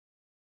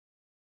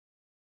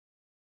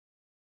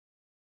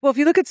Well, if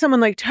you look at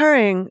someone like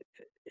Turing,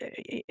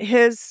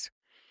 his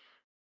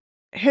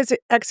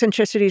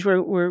eccentricities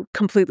were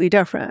completely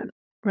different,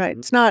 right?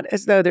 It's not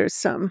as though there's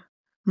some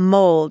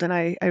mold, and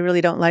I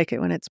really don't like it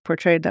when it's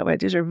portrayed that way.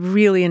 These are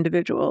really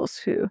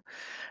individuals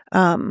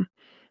um,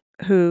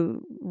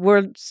 who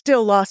were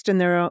still lost in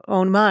their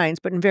own minds,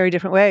 but in very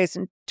different ways.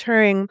 And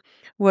Turing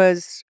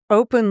was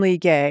openly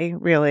gay,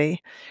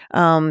 really,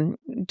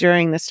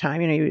 during this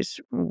time. He was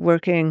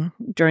working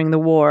during the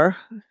war,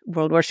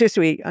 World War II,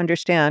 so we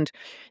understand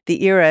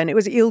the era, and it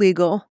was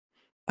illegal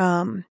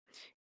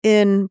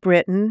in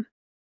Britain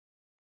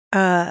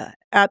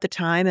at the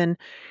time, and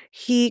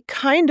he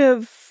kind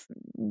of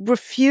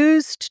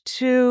refused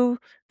to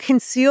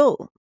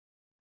conceal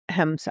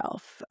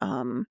himself.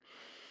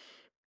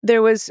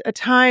 There was a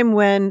time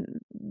when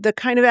the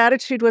kind of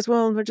attitude was,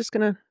 well, we're just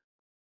going to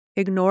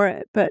ignore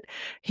it. But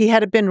he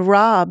had been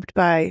robbed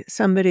by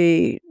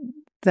somebody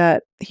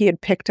that he had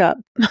picked up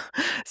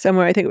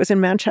somewhere. I think it was in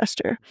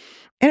Manchester.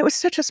 And it was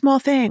such a small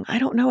thing. I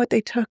don't know what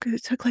they took.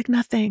 It took like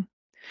nothing.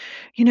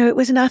 It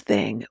was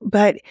nothing.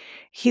 But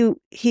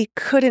he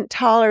couldn't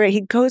tolerate.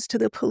 He goes to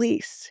the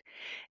police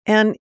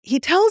and he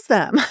tells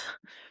them.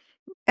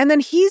 And then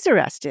he's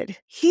arrested.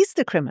 He's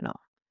the criminal,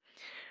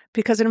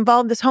 because it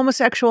involved this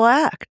homosexual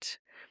act.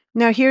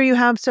 Now, here you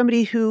have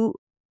somebody who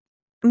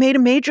made a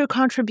major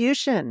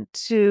contribution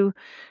to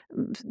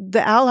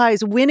the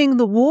Allies winning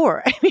the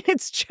war. I mean,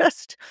 it's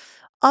just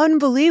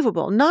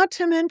unbelievable, not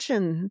to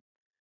mention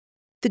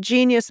the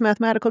genius,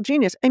 mathematical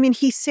genius. I mean,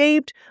 he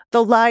saved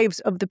the lives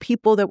of the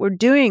people that were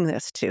doing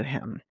this to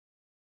him.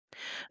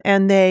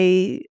 And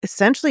they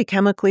essentially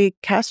chemically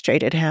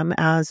castrated him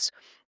as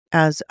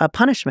a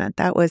punishment.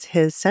 That was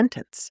his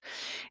sentence.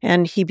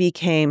 And he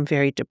became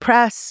very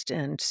depressed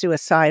and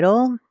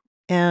suicidal.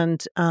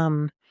 And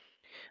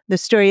the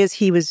story is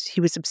he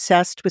was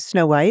obsessed with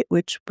Snow White,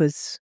 which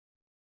was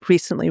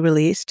recently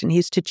released. And he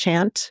used to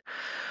chant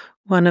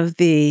one of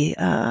the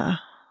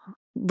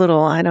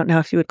little, I don't know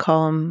if you would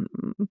call them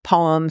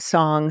poem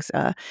songs,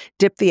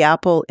 dip the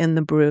apple in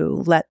the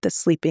brew, let the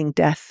sleeping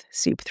death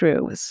seep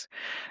through, was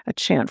a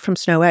chant from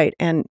Snow White.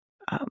 And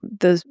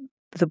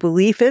the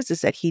belief is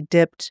that he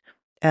dipped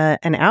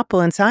an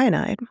apple in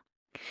cyanide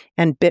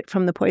and bit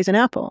from the poison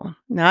apple.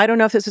 Now, I don't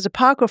know if this is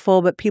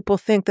apocryphal, but people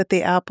think that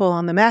the apple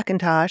on the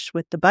Macintosh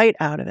with the bite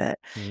out of it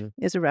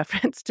is a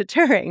reference to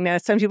Turing. Now,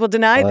 some people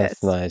deny this.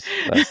 That's nice.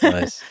 That's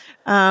nice.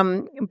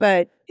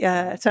 But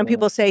some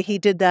people say he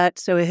did that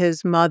so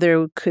his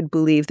mother could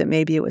believe that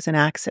maybe it was an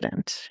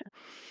accident.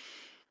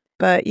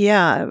 But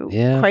yeah,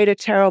 quite a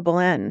terrible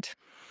end.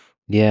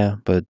 Yeah,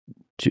 but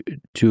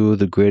two of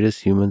the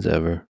greatest humans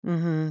ever.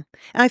 Mm-hmm.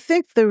 I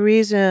think the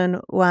reason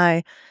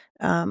why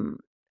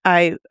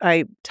I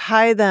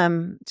tie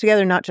them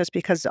together, not just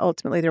because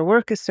ultimately their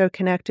work is so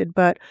connected,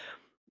 but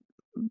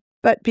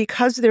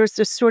because there's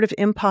this sort of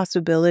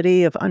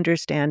impossibility of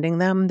understanding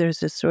them.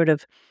 There's this sort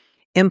of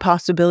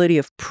impossibility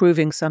of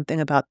proving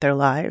something about their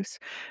lives,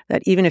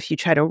 that even if you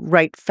try to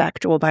write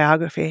factual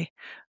biography,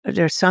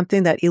 there's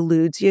something that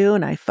eludes you.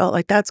 And I felt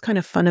like that's kind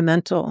of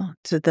fundamental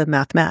to the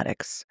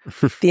mathematics,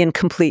 the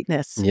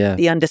incompleteness,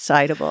 the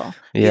undecidable,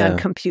 the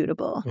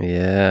uncomputable.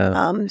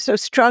 Yeah. So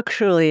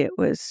structurally, it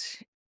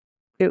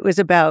was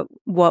about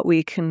what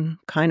we can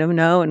kind of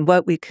know and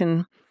what we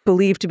can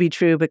believe to be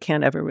true but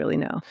can't ever really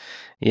know.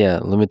 Yeah,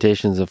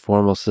 limitations of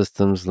formal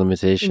systems,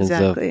 limitations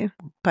of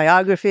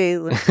biography,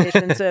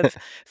 limitations of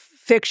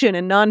fiction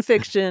and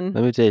nonfiction.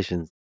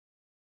 Limitations.